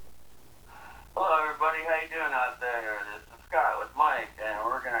out there. This is Scott with Mike, and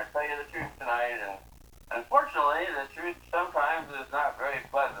we're going to tell you the truth tonight. And unfortunately, the truth sometimes is not very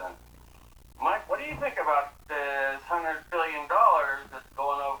pleasant. Mike, what do you think about this $100 billion that's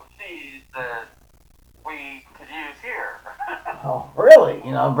going overseas that we could use here? Oh, really?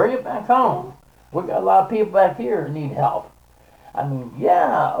 Bring it back home. We got a lot of people back here who need help. I mean,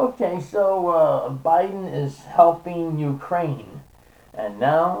 yeah, okay, so Biden is helping Ukraine. And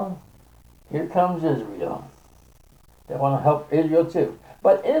now, here comes Israel. They want to help Israel too.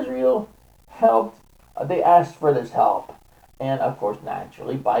 But Israel helped, they asked for this help. And of course,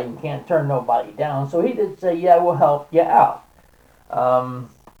 naturally, Biden can't turn nobody down. So he did say, yeah, we'll help you out.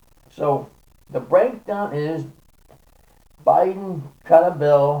 So the breakdown is Biden cut a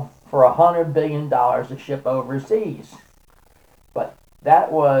bill for $100 billion to ship overseas. But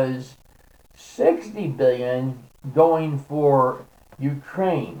that was $60 billion going for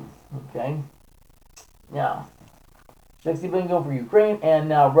Ukraine. Okay? Now, $60 billion going for Ukraine, and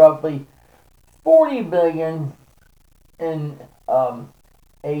now roughly $40 billion in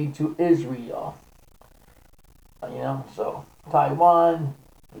aid to Israel. So Taiwan,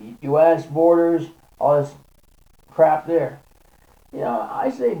 the U.S. borders, all this crap there. I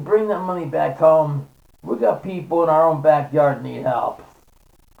say bring that money back home. We got people in our own backyard need help.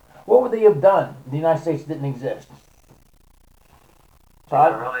 What would they have done if the United States didn't exist?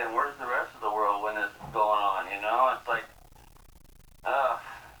 Todd? Yeah, really, and where's the rest of the world when this is going on? It's like,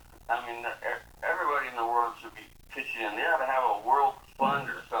 everybody in the world should be pitching in. They ought to have a world fund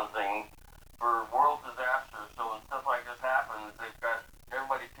or something for world disasters. So when stuff like this happens, they've got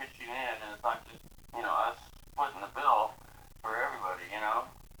everybody pitching in, and it's not just us footing the bill for everybody.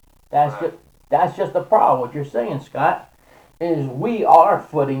 That's just the problem. What you're saying, Scott, is we are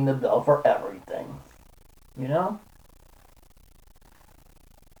footing the bill for everything. Well,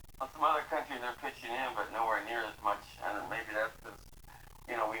 some other countries are pitching in, but nowhere near as much, and maybe that's because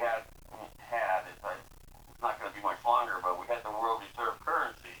we had it's not going to be much longer, but we had the world reserve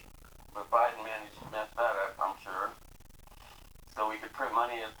currency, but Biden managed to mess that up, I'm sure. So we could print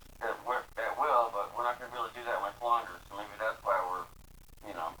money at will, but we're not going to be able to do that much longer. So maybe that's why we're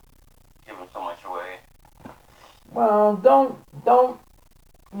giving so much away. Well, don't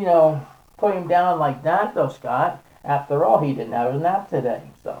put him down like that, though, Scott. After all, he didn't have his nap today.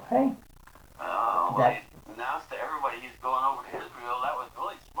 So hey. Oh, well, he announced to everybody he's going over to Israel. That was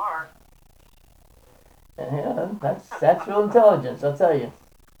really smart. Yeah, that's real intelligence, I'll tell you.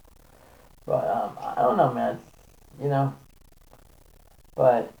 But I don't know, man.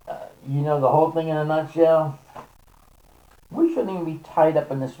 But the whole thing in a nutshell. We shouldn't even be tied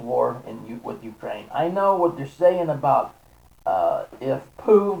up in this war with Ukraine. I know what they're saying about if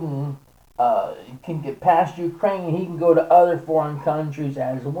Putin can get past Ukraine, he can go to other foreign countries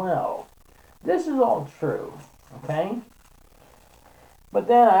as well. This is all true, okay? But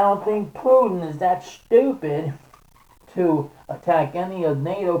then I don't think Putin is that stupid to attack any of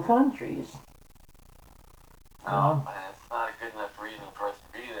NATO countries. Oh, man, it's not a good enough reason for us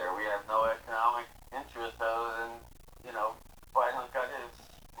to be there. We have no economic interest other than, Biden's got his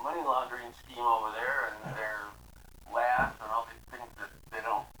money laundering scheme over there and their labs and all these things that they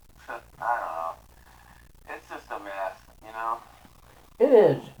don't, I don't know. It's just a mess, It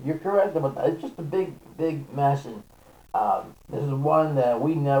is. You're correct about that. It's just a big, big mess, and this is one that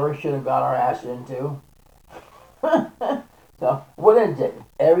we never should have got our ass into. So, what is it?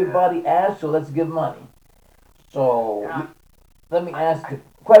 Everybody asked, so let's give money. So, let me ask, the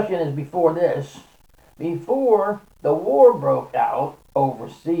question is before the war broke out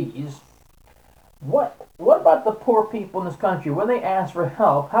overseas, what about the poor people in this country? When they asked for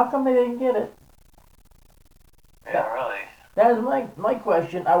help, how come they didn't get it? Yeah, really. That is my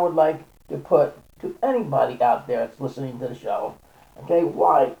question I would like to put to anybody out there that's listening to the show. Okay,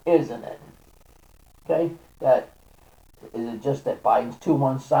 why isn't it? Okay, is it just that Biden's too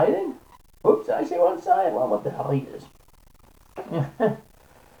one-sided? Oops, did I say one-sided? Well, what the hell he is. I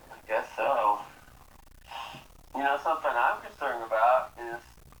guess so. Something I'm concerned about is,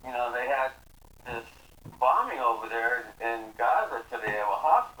 they had this bombing over there in Gaza today of a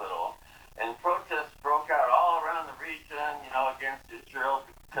hospital, and protests broke out all around the region, against Israel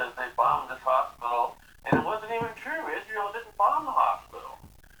because they bombed this hospital, and it wasn't even true. Israel didn't bomb the hospital.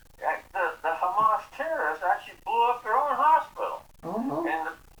 The Hamas terrorists actually blew up their own hospital. Uh-huh.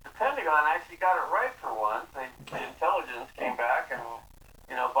 And the Pentagon actually got it right for once. The intelligence came back and,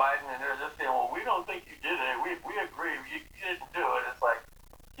 Biden and they're just saying, well, we don't think you did it. We agree. You didn't do it. It's like,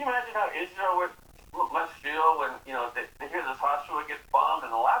 can you imagine how Israel must feel when, they hear this hospital gets bombed,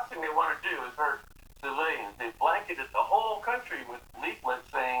 and the last thing they want to do is hurt civilians. They blanketed the whole country with leaflets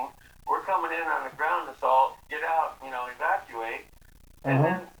saying, we're coming in on a ground assault. Get And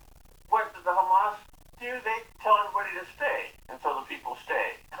then what did the Hamas do? They tell everybody to stay, and so the people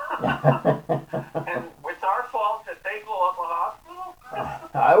stay. And it's our fault that they blow up a hospital?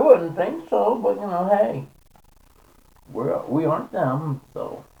 I wouldn't think so, but hey, we aren't them,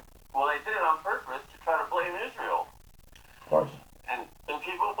 so. Well, they did it on purpose to try to blame Israel. Of course. And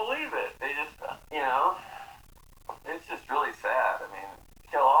people believe it. They just, it's just really sad. I mean,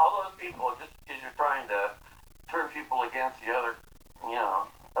 kill all those people just because you're trying to turn people against the other,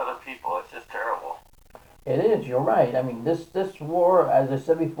 other people. It's just terrible. It is, you're right. I mean, this war, as I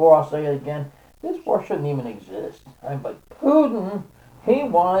said before, I'll say it again, this war shouldn't even exist. But Putin, he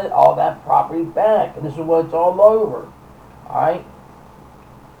wanted all that property back, and this is what it's all over. Alright?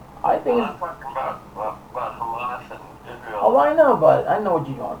 I think I'm not talking about Hamas and Israel. Oh, I know, but I know what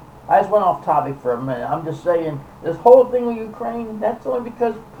you're doing. I just went off topic for a minute. I'm just saying, this whole thing with Ukraine, that's only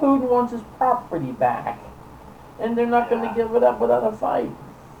because Putin wants his property back. And they're not going to give it up without a fight.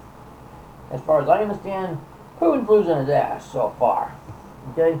 As far as I understand, Putin's losing his ass so far.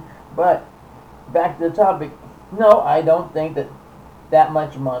 Okay? But, back to the topic. No, I don't think that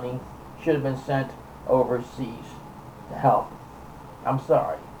much money should have been sent overseas to help. I'm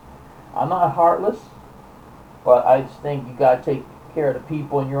sorry. I'm not heartless, but I just think you got to take care of the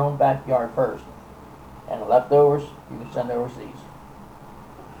people in your own backyard first. And the leftovers, you can send overseas.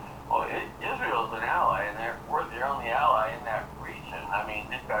 Well, Israel's an ally, and we're the only ally in that region. I mean,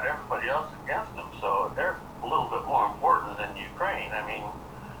 they've got everybody else against them, so they're a little bit more important than Ukraine. I mean,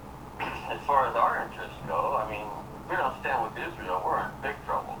 as far as our interests go, I mean, if we don't stand with Israel, we're in big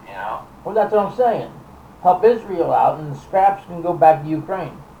trouble, Well, that's what I'm saying. Help Israel out, and the scraps can go back to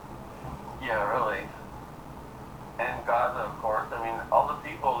Ukraine. Yeah, really. And Gaza, of course. I mean, all the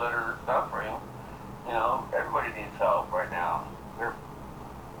people that are suffering, everybody needs help right now. They're,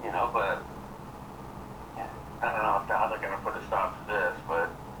 but I don't know how they're going to put a stop to this, but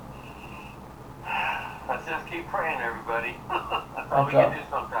let's just keep praying, everybody. That's all we can do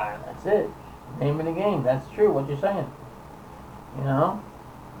sometimes. That's it. Name of the game. That's true, what you're saying.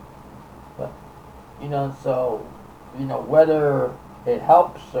 But, so, whether it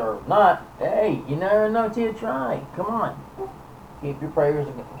helps or not, hey, you never know till you try. Come on. Keep your prayers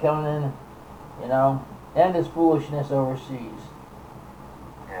coming in, end this foolishness overseas.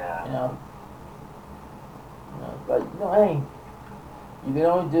 Yeah. But, hey, you can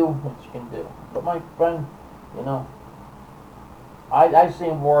only do what you can do. But my friend, I've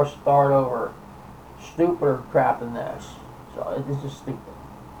seen wars start over stupider crap than this. So it's just stupid.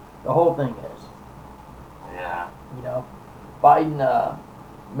 The whole thing is. Yeah. Biden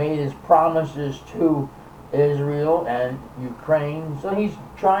made his promises to Israel and Ukraine, so he's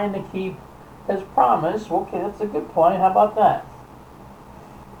trying to keep his promise. Okay, that's a good point. How about that?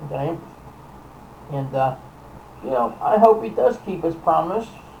 Okay. And, I hope he does keep his promise,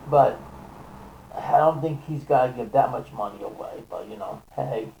 but I don't think he's got to give that much money away. But,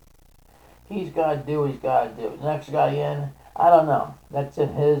 hey, he's got to do what he's got to do. The next guy in, I don't know. That's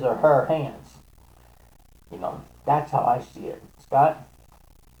in his or her hands. That's how I see it. Scott?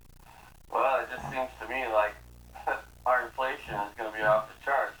 Well, it just seems to me like our inflation is going to be off the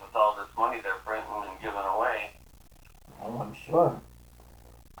charts with all this money they're printing and giving away. Oh, I'm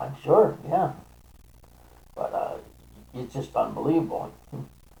sure, yeah. But it's just unbelievable.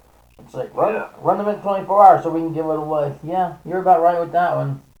 It's like, run them in 24 hours so we can give it away. Yeah, you're about right with that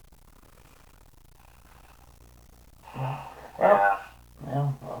one. Yeah.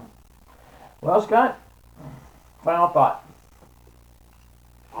 Well, Scott, final thought.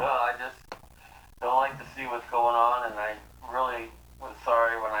 Well, I just don't like to see what's going on, and I really was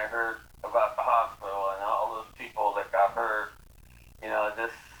sorry when I heard about the hospital and all those people that got hurt.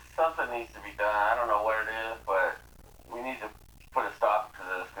 Something needs to be done. I don't know what it is, but we need to put a stop to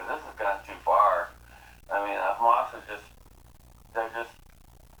this because this has gone too far. I mean, Hamas is they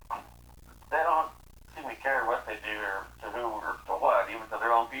don't seem to care what they do or to who or to what, even to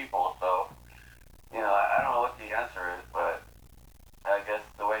their own people. So, I don't know what the answer is, but I guess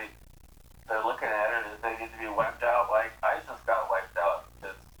the way they're looking at it is they need to be wiped out like ISIS got wiped out.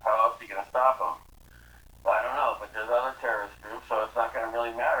 How else are you going to stop them? Well, I don't know, but there's other terrorist groups, so it's not going to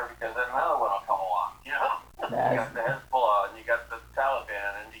really matter because then another one will come along, You got the Hezbollah, and you got the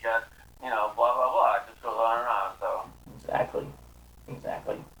Taliban, and you got, blah, blah, blah. It just goes on and on, so.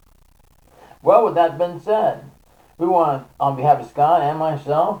 Exactly. Well, with that being said, we want, on behalf of Scott and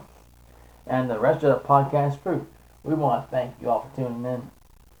myself, and the rest of the podcast crew, we want to thank you all for tuning in.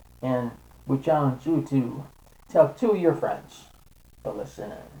 And we challenge you to tell 2 of your friends to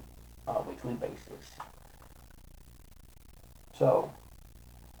listen in on a weekly basis. So,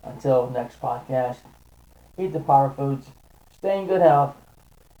 until next podcast, eat the power foods, Stay in good health,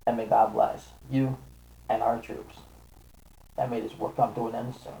 and may God bless you and our troops. And may this war come to an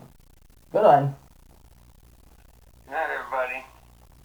end soon. Good night. Good night, everybody.